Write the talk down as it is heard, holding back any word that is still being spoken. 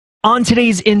On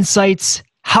today's Insights,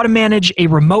 how to manage a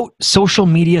remote social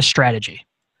media strategy.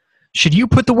 Should you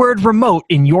put the word remote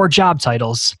in your job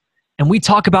titles? And we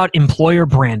talk about employer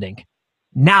branding.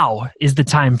 Now is the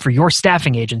time for your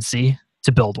staffing agency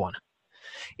to build one.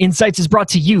 Insights is brought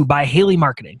to you by Haley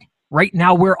Marketing. Right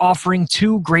now, we're offering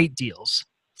two great deals.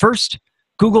 First,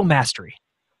 Google Mastery,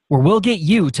 where we'll get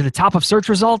you to the top of search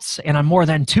results and on more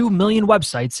than 2 million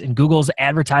websites in Google's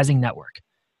advertising network.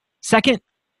 Second,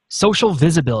 Social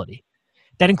Visibility.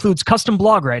 That includes custom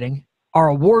blog writing, our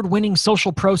award-winning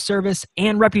Social Pro service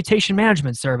and reputation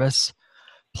management service,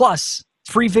 plus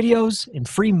free videos and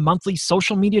free monthly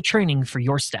social media training for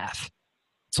your staff.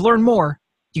 To learn more,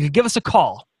 you can give us a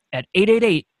call at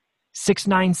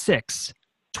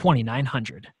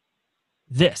 888-696-2900.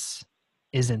 This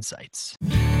is Insights.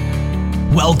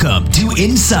 Welcome to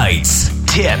Insights.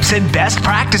 Tips and best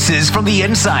practices from the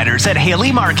insiders at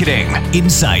Haley Marketing.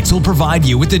 Insights will provide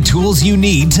you with the tools you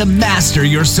need to master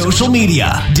your social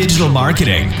media, digital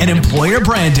marketing, and employer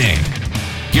branding.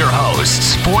 Your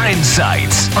hosts for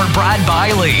Insights are Brad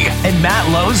Biley and Matt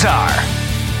Lozar.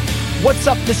 What's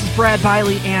up? This is Brad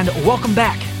Biley, and welcome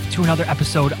back to another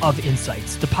episode of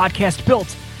Insights, the podcast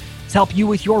built to help you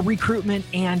with your recruitment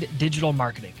and digital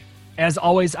marketing. As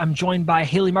always, I'm joined by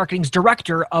Haley Marketing's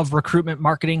Director of Recruitment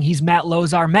Marketing. He's Matt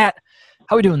Lozar. Matt,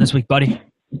 how are we doing this week, buddy?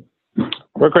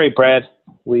 We're great, Brad.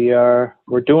 We're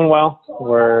doing well.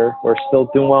 We're still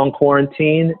doing well in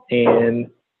quarantine and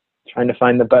trying to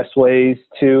find the best ways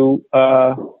to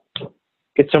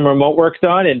get some remote work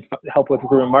done and help with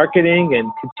recruitment marketing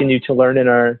and continue to learn in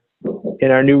our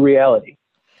new reality.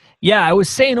 Yeah, I was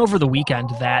saying over the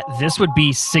weekend that this would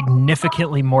be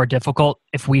significantly more difficult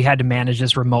if we had to manage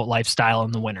this remote lifestyle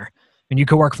in the winter. And you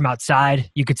could work from outside.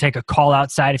 You could take a call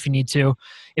outside if you need to.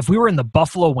 If we were in the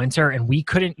Buffalo winter and we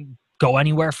couldn't go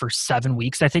anywhere for 7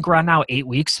 weeks, I think we're on now 8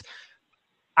 weeks,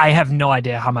 I have no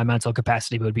idea how my mental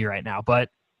capacity would be right now. But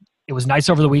it was nice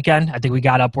over the weekend. I think we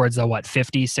got upwards of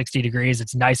 50, 60 degrees.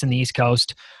 It's nice in the East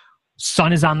Coast.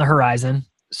 Sun is on the horizon.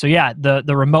 So yeah,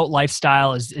 the remote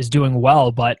lifestyle is doing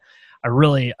well, but I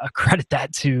really credit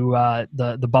that to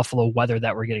the Buffalo weather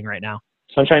that we're getting right now.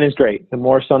 Sunshine is great. The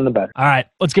more sun, the better. All right,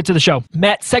 let's get to the show.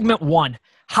 Matt, segment 1,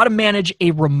 how to manage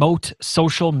a remote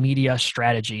social media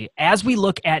strategy. As we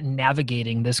look at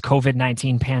navigating this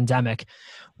COVID-19 pandemic,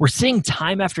 we're seeing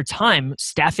time after time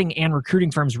staffing and recruiting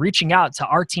firms reaching out to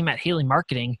our team at Haley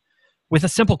Marketing with a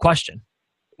simple question.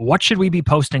 What should we be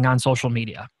posting on social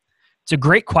media? It's a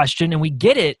great question, and we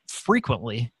get it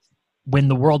frequently when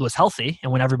the world was healthy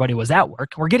and when everybody was at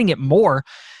work. We're getting it more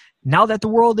now that the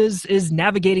world is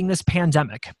navigating this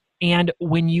pandemic. And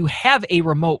when you have a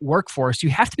remote workforce,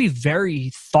 you have to be very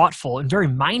thoughtful and very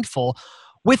mindful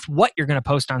with what you're going to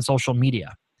post on social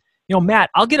media. You know,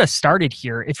 Matt, I'll get us started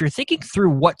here. If you're thinking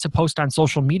through what to post on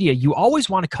social media, you always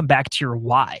want to come back to your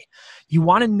why. You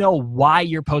want to know why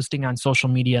you're posting on social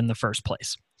media in the first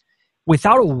place.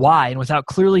 Without a why and without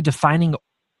clearly defining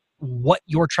what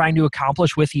you're trying to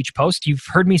accomplish with each post, you've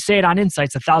heard me say it on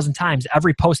Insights 1,000 times,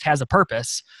 every post has a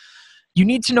purpose. You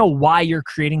need to know why you're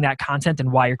creating that content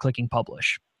and why you're clicking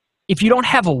publish. If you don't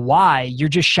have a why, you're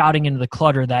just shouting into the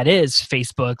clutter that is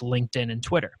Facebook, LinkedIn, and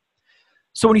Twitter.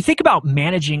 So when you think about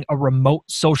managing a remote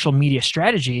social media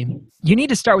strategy, you need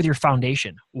to start with your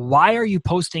foundation. Why are you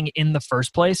posting in the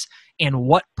first place, and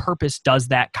what purpose does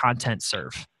that content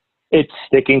serve? It's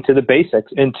sticking to the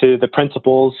basics and to the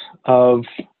principles of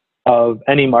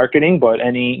any marketing, but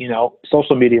any,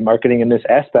 social media marketing in this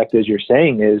aspect, as you're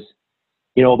saying, is,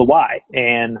 the why.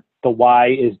 And the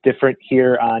why is different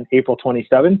here on April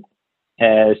 27th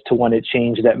as to when it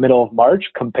changed at middle of March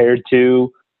compared to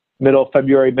middle of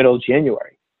February, middle of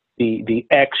January. The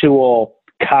actual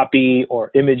copy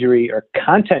or imagery or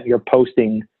content you're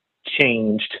posting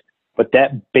changed, but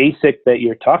that basic that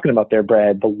you're talking about there,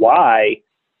 Brad, the why,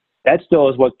 that still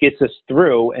is what gets us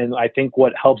through. And I think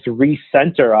what helps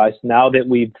recenter us now that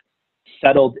we've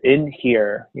settled in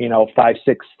here, 5,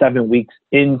 6, 7 weeks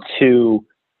into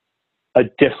a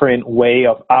different way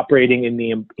of operating in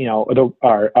the,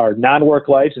 our non-work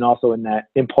lives and also in that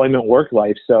employment work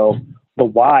life. So the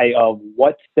why of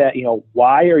what's that,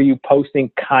 why are you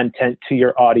posting content to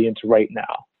your audience right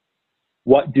now?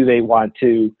 What do they want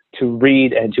to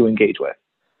read and to engage with?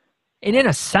 And in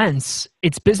a sense,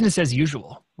 it's business as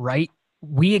usual, right?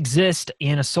 We exist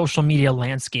in a social media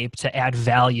landscape to add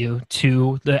value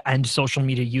to the end social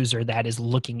media user that is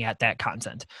looking at that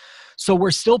content. So we're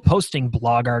still posting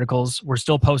blog articles, we're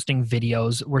still posting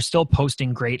videos, we're still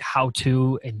posting great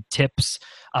how-to and tips,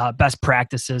 best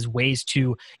practices, ways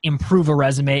to improve a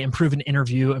resume, improve an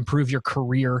interview, improve your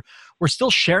career. We're still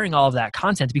sharing all of that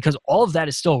content because all of that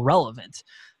is still relevant.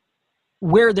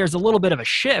 Where there's a little bit of a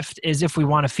shift is if we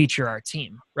want to feature our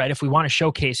team, right? If we want to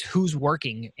showcase who's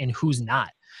working and who's not.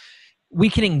 We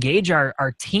can engage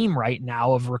our team right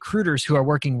now of recruiters who are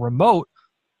working remote,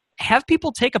 have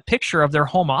people take a picture of their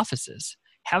home offices,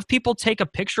 have people take a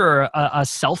picture, a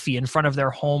selfie in front of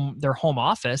their home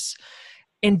office,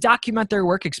 and document their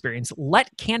work experience.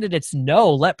 Let candidates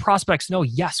know, let prospects know,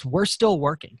 yes, we're still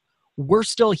working. We're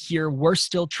still here. We're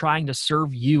still trying to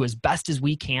serve you as best as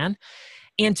we can.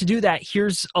 And to do that,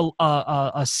 here's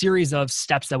a series of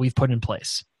steps that we've put in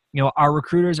place. Our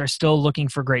recruiters are still looking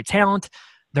for great talent.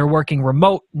 They're working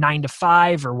remote 9 to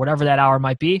 5 or whatever that hour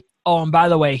might be. Oh, and by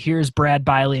the way, here's Brad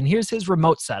Biley, and here's his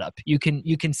remote setup. You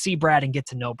can see Brad and get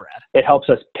to know Brad. It helps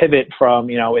us pivot from,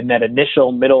 in that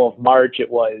initial middle of March, it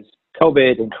was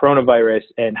COVID and coronavirus,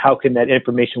 and how can that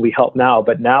information we help now?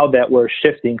 But now that we're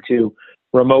shifting to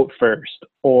remote first,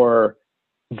 or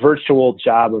virtual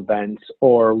job events,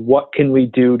 or what can we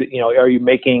do to, are you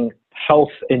making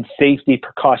health and safety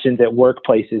precautions at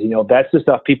workplaces? That's the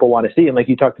stuff people want to see. And like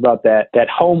you talked about that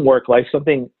home work life,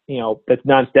 something, that's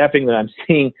non-staffing that I'm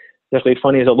seeing, especially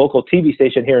funny, as a local TV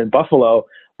station here in Buffalo,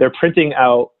 they're printing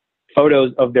out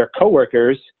photos of their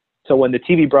coworkers. So when the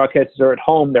TV broadcasters are at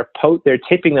home, they're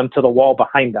taping them to the wall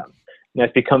behind them. And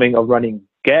that's becoming a running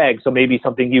gag. So maybe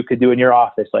something you could do in your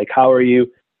office, like how are you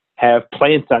have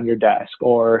plants on your desk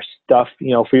or stuff,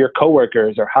 for your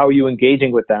coworkers, or how are you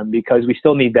engaging with them? Because we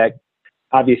still need that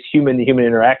obvious human-to-human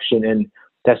interaction. And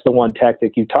that's the one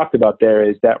tactic you talked about there,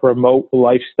 is that remote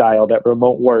lifestyle, that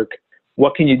remote work.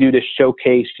 What can you do to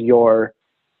showcase your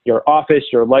office,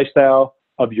 your lifestyle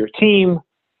of your team,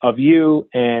 of you,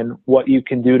 and what you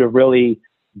can do to really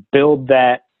build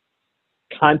that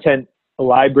content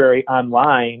library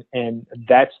online? And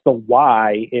that's the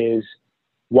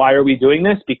why are we doing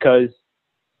this? Because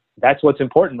that's what's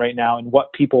important right now, and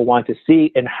what people want to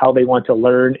see and how they want to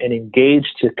learn and engage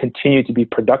to continue to be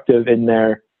productive in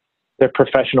their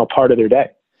professional part of their day.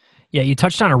 Yeah, you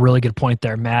touched on a really good point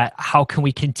there, Matt. How can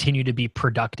we continue to be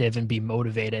productive and be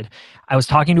motivated? I was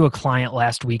talking to a client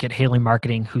last week at Haley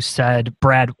Marketing who said,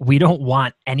 Brad, we don't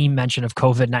want any mention of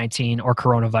COVID-19 or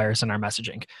coronavirus in our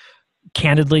messaging.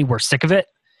 Candidly, we're sick of it.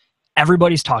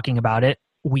 Everybody's talking about it.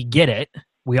 We get it.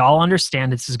 We all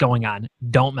understand this is going on.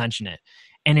 Don't mention it.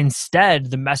 And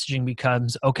instead, the messaging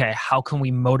becomes, okay, how can we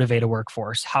motivate a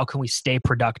workforce? How can we stay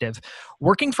productive?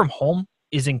 Working from home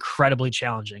is incredibly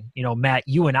challenging. Matt,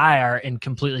 you and I are in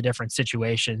completely different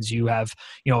situations. You have,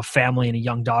 a family and a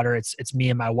young daughter. It's me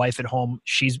and my wife at home.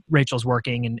 Rachel's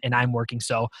working and I'm working.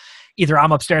 So either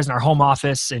I'm upstairs in our home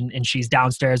office and she's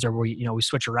downstairs, or we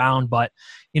switch around. But,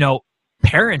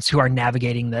 parents who are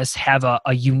navigating this have a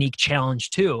unique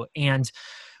challenge too. And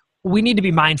we need to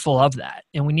be mindful of that,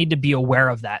 and we need to be aware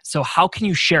of that. So how can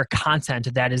you share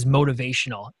content that is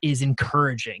motivational, is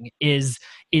encouraging, is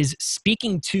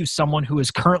speaking to someone who is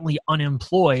currently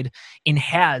unemployed and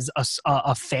has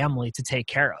a family to take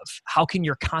care of? How can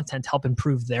your content help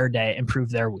improve their day,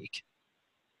 improve their week?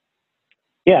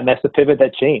 Yeah, and that's the pivot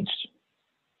that changed.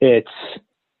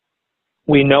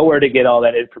 We know where to get all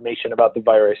that information about the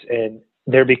virus, and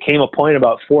there became a point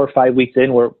about 4 or 5 weeks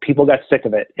in where people got sick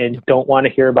of it and don't want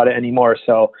to hear about it anymore.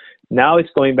 So now it's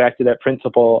going back to that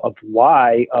principle of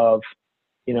why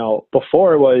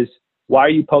before it was, why are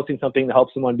you posting something to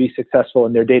help someone be successful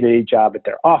in their day-to-day job at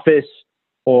their office?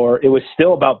 Or it was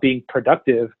still about being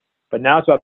productive, but now it's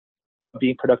about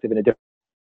being productive in a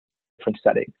different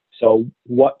setting. So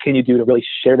what can you do to really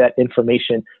share that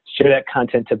information, share that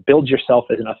content, to build yourself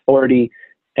as an authority,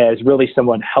 as really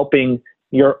someone helping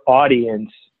your audience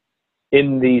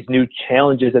in these new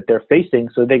challenges that they're facing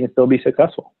so they can still be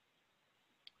successful?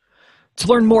 To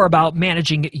learn more about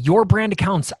managing your brand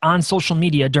accounts on social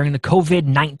media during the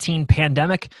COVID-19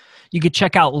 pandemic, you can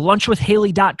check out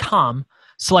lunchwithhaley.com,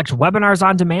 select webinars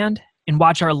on demand, and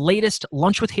watch our latest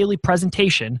Lunch with Haley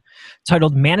presentation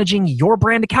titled Managing Your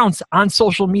Brand Accounts on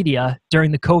Social Media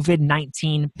During the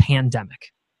COVID-19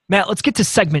 Pandemic. Matt, let's get to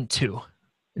segment 2.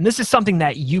 And this is something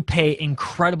that you pay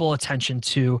incredible attention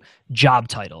to: job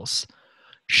titles.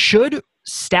 Should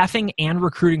staffing and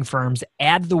recruiting firms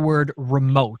add the word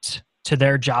remote to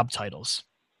their job titles?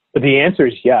 The answer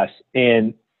is yes.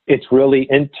 And it's really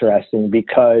interesting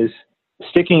because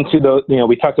sticking to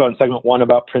we talked about in segment 1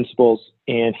 about principles,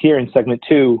 and here in segment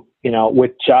 2,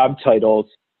 with job titles,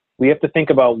 we have to think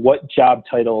about what job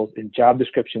titles and job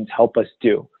descriptions help us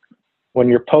do. When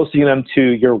you're posting them to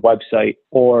your website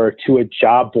or to a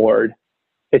job board,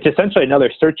 it's essentially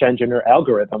another search engine or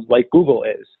algorithm like Google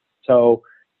is. So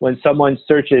when someone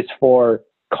searches for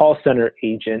call center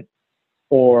agent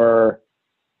or,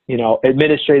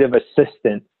 administrative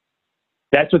assistant,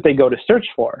 that's what they go to search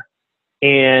for.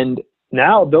 And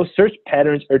now those search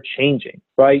patterns are changing,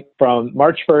 right? From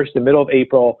March 1st to middle of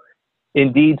April,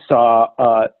 Indeed saw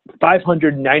a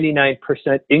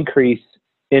 599% increase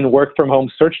in work from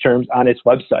home search terms on its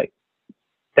website.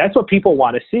 That's what people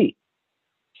want to see.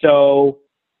 So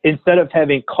instead of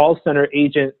having call center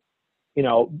agent,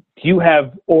 do you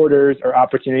have orders or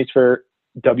opportunities for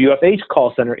WFH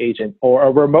call center agent or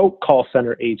a remote call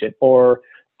center agent or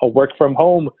a work from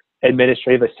home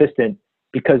administrative assistant?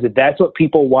 Because that's what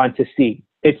people want to see.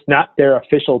 It's not their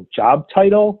official job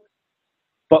title,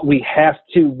 but we have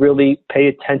to really pay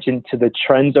attention to the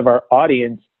trends of our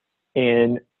audience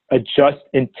and adjust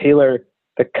and tailor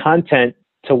the content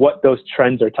to what those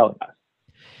trends are telling us.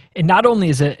 And not only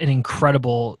is it an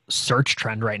incredible search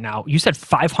trend right now, you said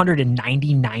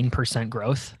 599%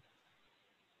 growth.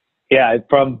 Yeah,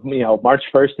 from March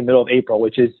 1st to middle of April,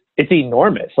 it's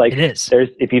enormous. Like it is.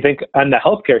 If you think on the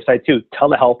healthcare side too,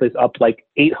 telehealth is up like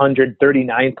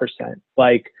 839%.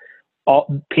 Like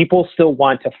people still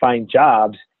want to find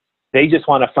jobs. They just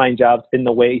want to find jobs in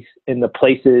the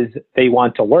places they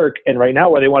want to work. And right now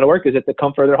where they want to work is at the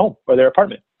comfort of their home or their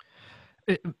apartment.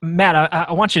 Matt,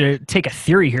 I want you to take a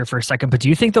theory here for a second, but do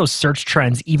you think those search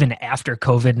trends, even after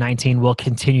COVID-19, will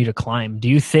continue to climb? Do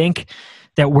you think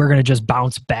that we're going to just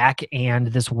bounce back and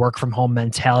this work from home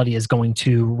mentality is going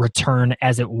to return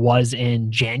as it was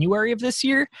in January of this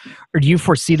year? Or do you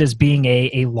foresee this being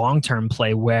a long-term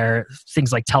play where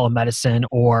things like telemedicine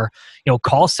or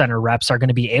call center reps are going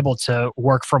to be able to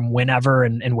work from whenever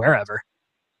and wherever?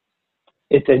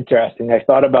 It's interesting. I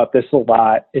thought about this a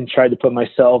lot and tried to put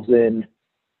myself in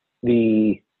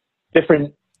the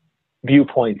different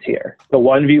viewpoints here. The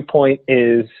one viewpoint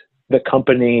is the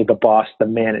company, the boss, the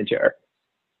manager.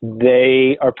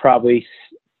 They are probably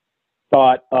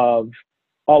thought of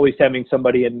always having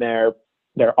somebody in their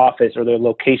office or their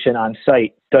location on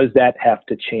site. Does that have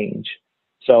to change?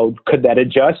 So could that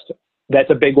adjust? That's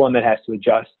a big one that has to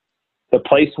adjust.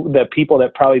 The people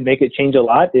that probably make it change a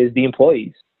lot is the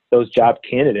employees, those job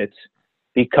candidates.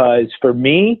 Because for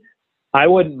me, I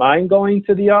wouldn't mind going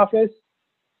to the office.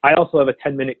 I also have a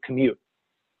 10-minute commute.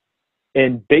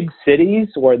 In big cities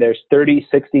where there's 30,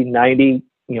 60, 90,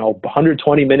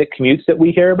 120-minute commutes that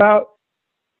we hear about,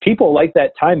 people like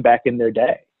that time back in their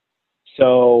day.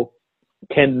 So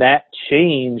can that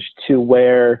change to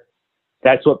where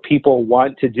that's what people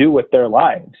want to do with their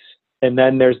lives? And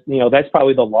then there's, that's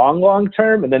probably the long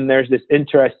term. And then there's this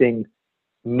interesting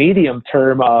medium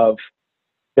term of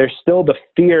there's still the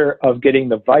fear of getting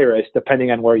the virus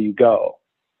depending on where you go.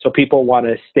 So people want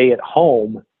to stay at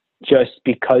home just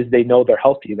because they know they're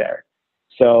healthy there.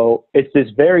 So it's this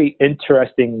very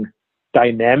interesting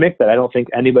dynamic that I don't think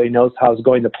anybody knows how it's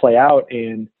going to play out.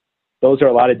 And those are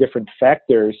a lot of different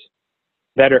factors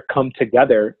that are come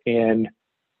together. And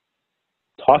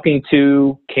talking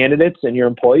to candidates and your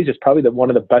employees is probably one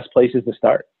of the best places to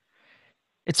start.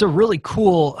 It's a really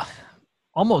cool,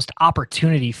 almost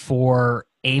opportunity for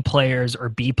A players or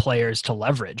B players to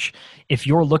leverage. If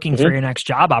you're looking for your next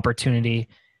job opportunity,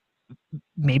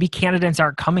 maybe candidates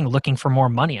aren't coming looking for more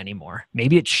money anymore.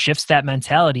 Maybe it shifts that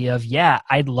mentality of, yeah,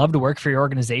 I'd love to work for your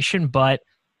organization, but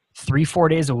 3-4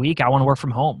 days a week, I want to work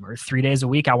from home, or 3 days a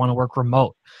week, I want to work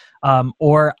remote.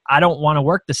 Or I don't want to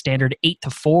work the standard 8 to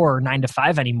 4 or 9 to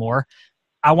 5 anymore.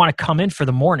 I want to come in for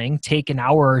the morning, take an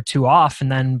hour or two off, and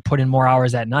then put in more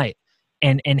hours at night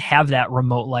and have that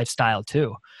remote lifestyle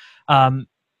too.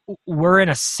 We're in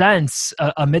a sense,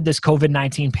 amid this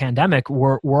COVID-19 pandemic,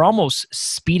 we're almost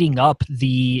speeding up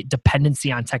the dependency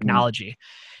on technology.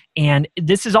 And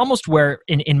this is almost where,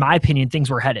 in my opinion, things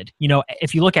were headed.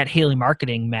 If you look at Haley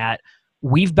Marketing, Matt,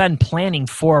 we've been planning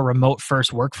for a remote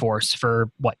first workforce for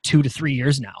 2 to 3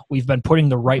 years now. We've been putting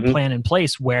the right plan in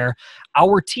place where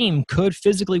our team could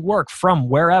physically work from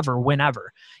wherever,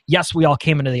 whenever. Yes, we all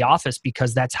came into the office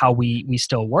because that's how we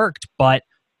still worked, but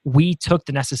we took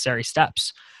the necessary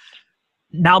steps.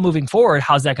 Now moving forward,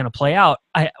 how's that going to play out?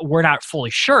 We're not fully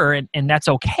sure, and that's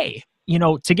okay.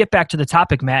 To get back to the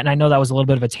topic, Matt, and I know that was a little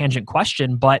bit of a tangent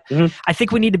question, but I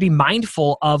think we need to be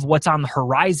mindful of what's on the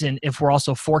horizon if we're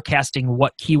also forecasting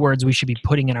what keywords we should be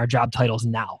putting in our job titles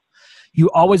now. You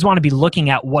always want to be looking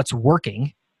at what's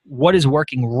working, what is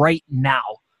working right now.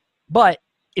 But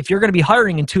if you're going to be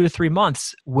hiring in 2 to 3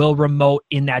 months, will remote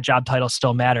in that job title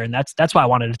still matter? And that's why I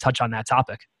wanted to touch on that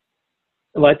topic.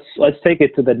 Let's take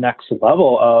it to the next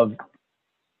level of,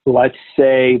 let's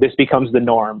say this becomes the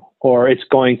norm, or it's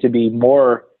going to be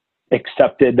more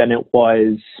accepted than it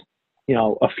was,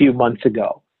 a few months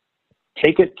ago.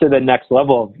 Take it to the next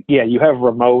level of, you have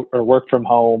remote or work from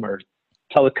home or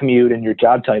telecommute in your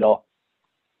job title.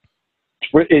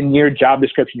 In your job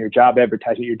description, your job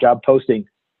advertisement, your job posting,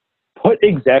 put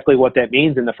exactly what that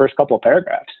means in the first couple of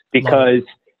paragraphs, because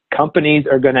companies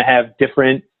are going to have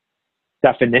different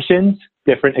definitions,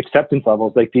 different acceptance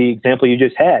levels. Like the example you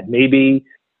just had, maybe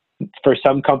for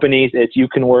some companies, it's you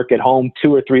can work at home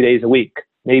 2 or 3 days a week.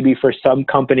 Maybe for some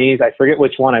companies, I forget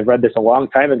which one, I've read this a long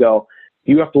time ago,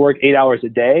 you have to work 8 hours a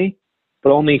day,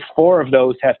 but only 4 of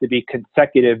those have to be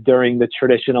consecutive during the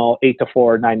traditional 8 to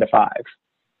 4, 9 to 5.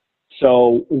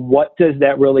 So what does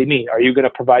that really mean? Are you going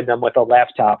to provide them with a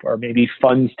laptop or maybe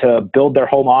funds to build their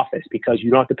home office because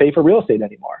you don't have to pay for real estate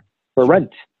anymore, for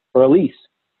rent, for a lease?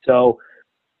 So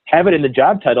have it in the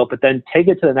job title, but then take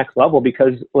it to the next level,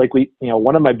 because like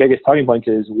one of my biggest talking points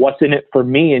is what's in it for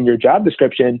me in your job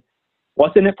description.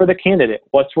 What's in it for the candidate?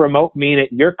 What's remote mean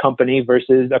at your company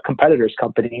versus a competitor's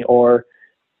company, or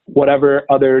whatever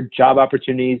other job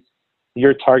opportunities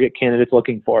your target candidate's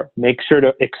looking for? Make sure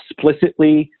to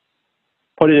explicitly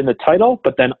put it in the title,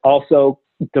 but then also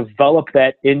develop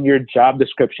that in your job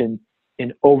description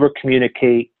and over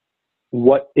communicate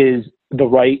what is the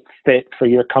right fit for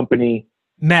your company.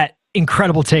 Matt,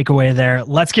 incredible takeaway there.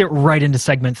 Let's get right into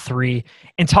segment 3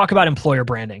 and talk about employer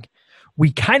branding.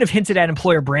 We kind of hinted at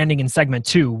employer branding in segment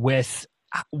 2 with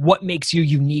what makes you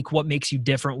unique, what makes you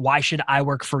different, why should I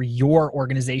work for your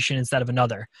organization instead of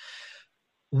another?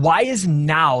 Why is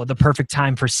now the perfect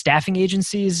time for staffing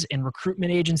agencies and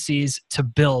recruitment agencies to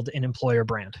build an employer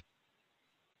brand?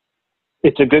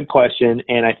 It's a good question.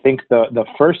 And I think the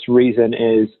first reason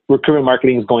is recruitment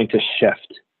marketing is going to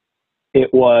shift.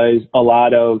 It was a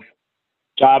lot of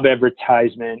job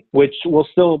advertisement, which will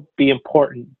still be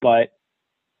important, but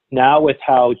now with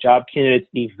how job candidates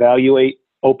evaluate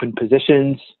open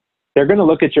positions, they're going to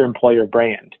look at your employer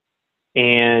brand.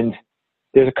 And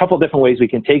there's a couple different ways we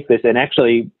can take this. And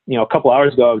actually, a couple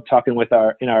hours ago, I was talking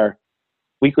in our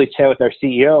weekly chat with our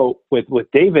CEO, with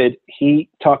David, he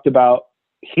talked about,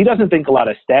 he doesn't think a lot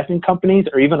of staffing companies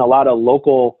or even a lot of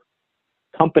local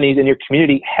companies in your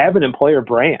community have an employer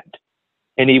brand.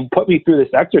 And he put me through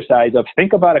this exercise of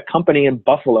think about a company in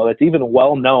Buffalo that's even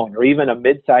well known, or even a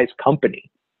mid-sized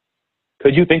company.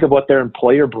 Could you think of what their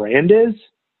employer brand is?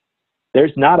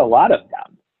 There's not a lot of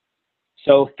them.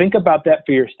 So think about that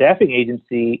for your staffing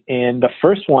agency. And the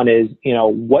first one is,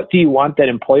 what do you want that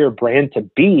employer brand to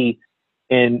be,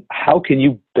 and how can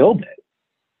you build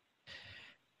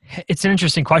it? It's an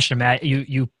interesting question, Matt.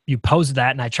 You posed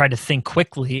that, and I tried to think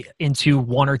quickly into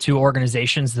 1 or 2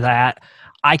 organizations that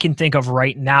I can think of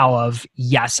right now of,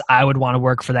 yes, I would want to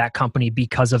work for that company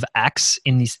because of X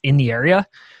in the area.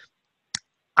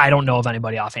 I don't know of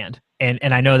anybody offhand. And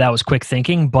I know that was quick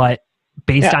thinking, but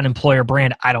based on employer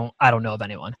brand, I don't know of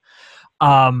anyone.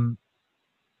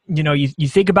 You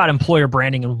think about employer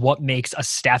branding and what makes a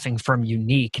staffing firm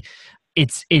unique.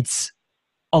 It's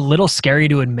a little scary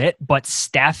to admit, but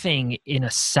staffing, in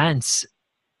a sense,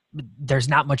 there's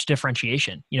not much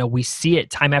differentiation. We see it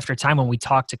time after time when we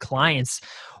talk to clients.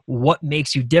 What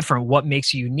makes you different? What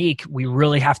makes you unique? We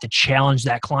really have to challenge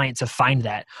that client to find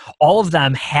that. All of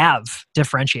them have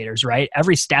differentiators, right?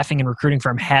 Every staffing and recruiting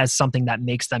firm has something that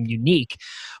makes them unique.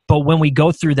 But when we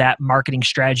go through that marketing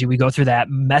strategy, we go through that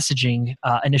messaging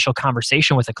initial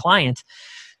conversation with a client,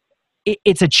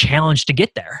 it's a challenge to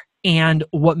get there. And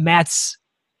what Matt's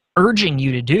urging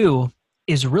you to do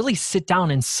is really sit down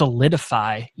and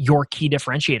solidify your key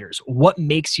differentiators. What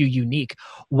makes you unique?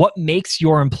 What makes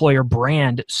your employer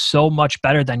brand so much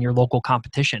better than your local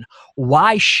competition?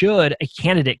 Why should a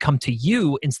candidate come to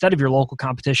you instead of your local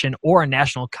competition or a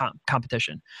national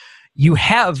competition? You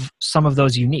have some of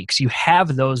those uniques. You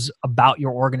have those about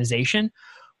your organization.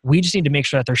 We just need to make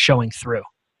sure that they're showing through.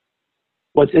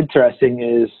 What's interesting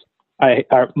is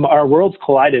our worlds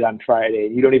collided on Friday.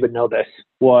 You don't even know this.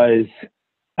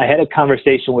 I had a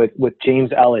conversation with James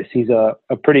Ellis. He's a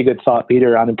pretty good thought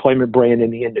leader on employment brand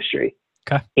in the industry.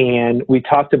 Okay. And we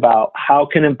talked about how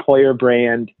can employer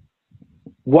brand,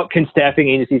 what can staffing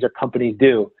agencies or companies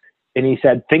do? And he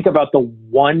said, think about the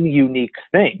one unique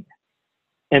thing.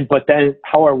 But then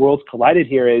how our worlds collided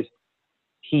here is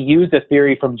he used a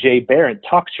theory from Jay Baer in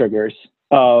Talk Triggers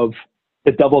of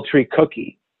the DoubleTree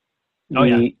cookie. Oh,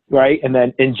 yeah. Right? And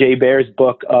then in Jay Baer's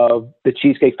book of the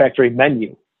Cheesecake Factory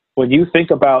menu, when you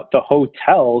think about the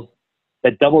hotels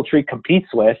that DoubleTree competes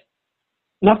with,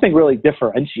 nothing really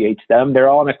differentiates them. They're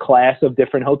all in a class of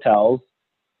different hotels,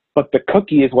 but the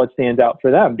cookie is what stands out for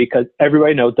them because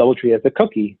everybody knows DoubleTree has the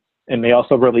cookie, and they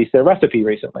also released their recipe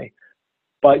recently.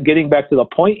 But getting back to the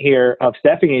point here of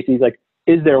staffing agencies,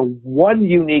 is there one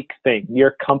unique thing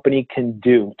your company can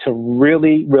do to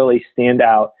really, really stand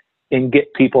out and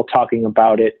get people talking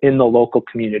about it in the local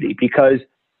community? Because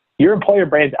your employer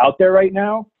brand's out there right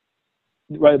now,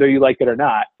 whether you like it or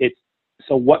not. It's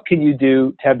So what can you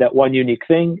do to have that one unique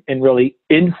thing and really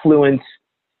influence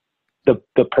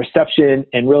the perception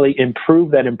and really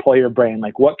improve that employer brand?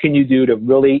 Like, what can you do to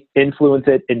really influence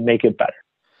it and make it better?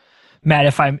 Matt,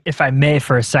 if I may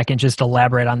for a second, just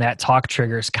elaborate on that Talk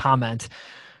Triggers comment.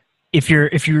 If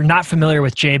you're not familiar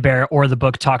with Jay Baer or the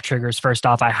book Talk Triggers, first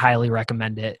off, I highly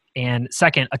recommend it. And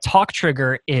second, a talk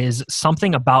trigger is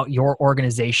something about your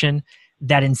organization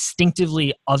that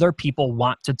instinctively other people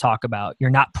want to talk about.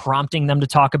 You're not prompting them to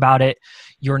talk about it.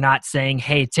 You're not saying,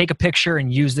 hey, take a picture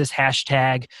and use this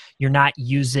hashtag. You're not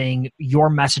using your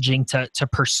messaging to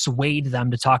persuade them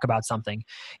to talk about something.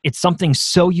 It's something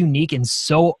so unique and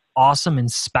so awesome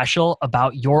and special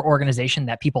about your organization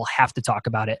that people have to talk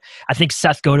about it. I think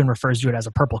Seth Godin refers to it as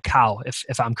a purple cow,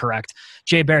 if I'm correct.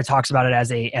 Jay Baer talks about it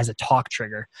as a talk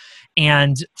trigger.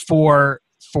 And for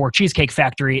Cheesecake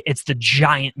Factory, it's the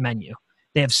giant menu.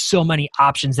 They have so many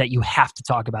options that you have to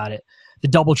talk about it. The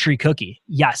DoubleTree cookie.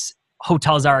 Yes,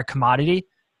 hotels are a commodity.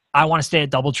 I want to stay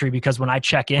at DoubleTree because when I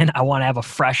check in, I want to have a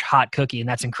fresh, hot cookie, and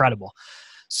that's incredible.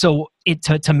 So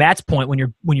to Matt's point, when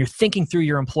you're thinking through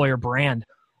your employer brand,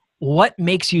 what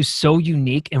makes you so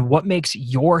unique and what makes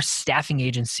your staffing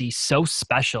agency so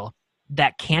special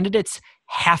that candidates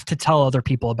have to tell other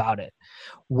people about it?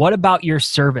 What about your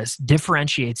service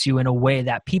differentiates you in a way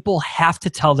that people have to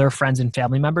tell their friends and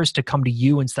family members to come to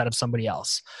you instead of somebody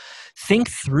else? Think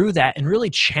through that and really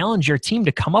challenge your team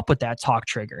to come up with that talk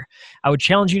trigger. I would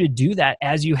challenge you to do that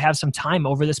as you have some time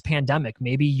over this pandemic.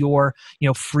 Maybe you're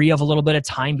free of a little bit of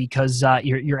time because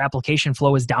your application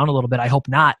flow is down a little bit. I hope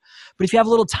not. But if you have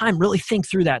a little time, really think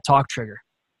through that talk trigger.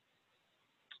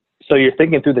 So you're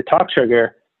thinking through the talk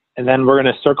trigger, and then we're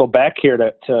going to circle back here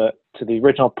to the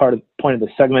original point of the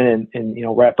segment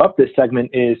and wrap up this segment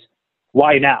is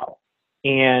why now?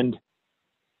 And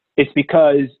it's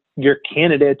because your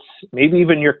candidates, maybe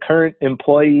even your current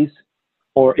employees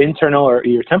or internal or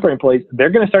your temporary employees, they're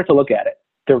going to start to look at it.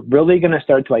 They're really going to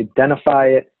start to identify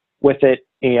it with it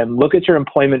and look at your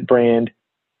employment brand.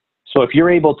 So if you're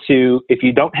able to, if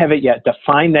you don't have it yet,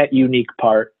 define that unique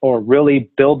part or really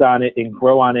build on it and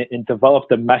grow on it and develop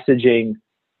the messaging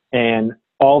and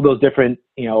all those different,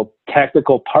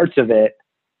 tactical parts of it,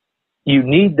 you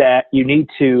need that. You need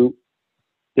to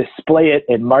display it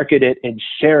and market it and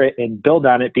share it and build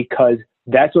on it because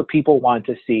that's what people want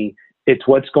to see. It's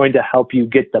what's going to help you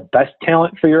get the best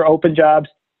talent for your open jobs,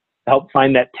 help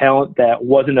find that talent that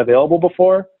wasn't available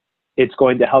before. It's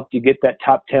going to help you get that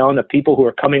top talent of people who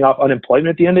are coming off unemployment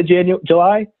at the end of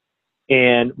July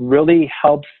and really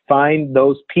help find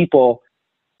those people.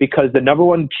 Because the number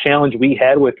one challenge we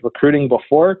had with recruiting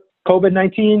before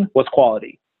COVID-19 was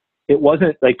quality. It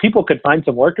wasn't like people could find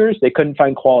some workers, they couldn't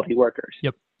find quality workers.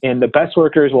 Yep. And the best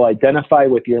workers will identify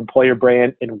with your employer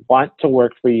brand and want to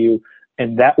work for you.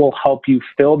 And that will help you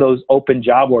fill those open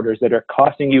job orders that are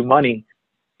costing you money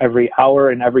every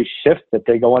hour and every shift that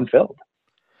they go unfilled.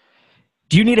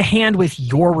 Do you need a hand with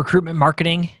your recruitment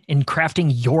marketing in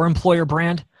crafting your employer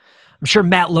brand? I'm sure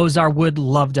Matt Lozar would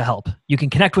love to help. You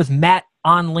can connect with Matt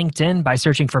on LinkedIn by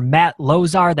searching for Matt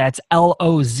Lozar. That's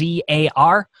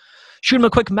Lozar. Shoot him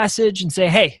a quick message and say,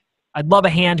 hey, I'd love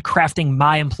a hand crafting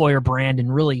my employer brand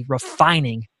and really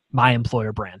refining my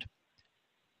employer brand.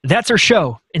 That's our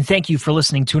show, and thank you for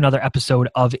listening to another episode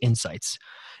of Insights.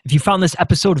 If you found this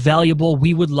episode valuable,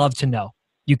 we would love to know.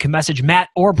 You can message Matt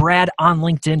or Brad on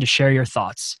LinkedIn to share your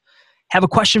thoughts. Have a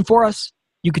question for us?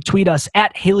 You could tweet us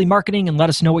at Haley Marketing and let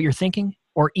us know what you're thinking,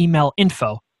 or email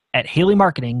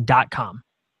info@haleymarketing.com.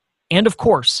 And of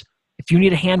course, if you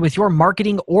need a hand with your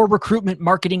marketing or recruitment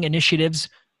marketing initiatives,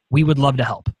 we would love to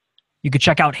help. You could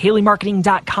check out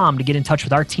haleymarketing.com to get in touch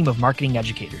with our team of marketing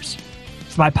educators.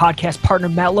 For my podcast partner,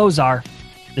 Matt Lozar,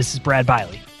 this is Brad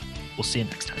Biley. We'll see you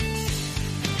next time.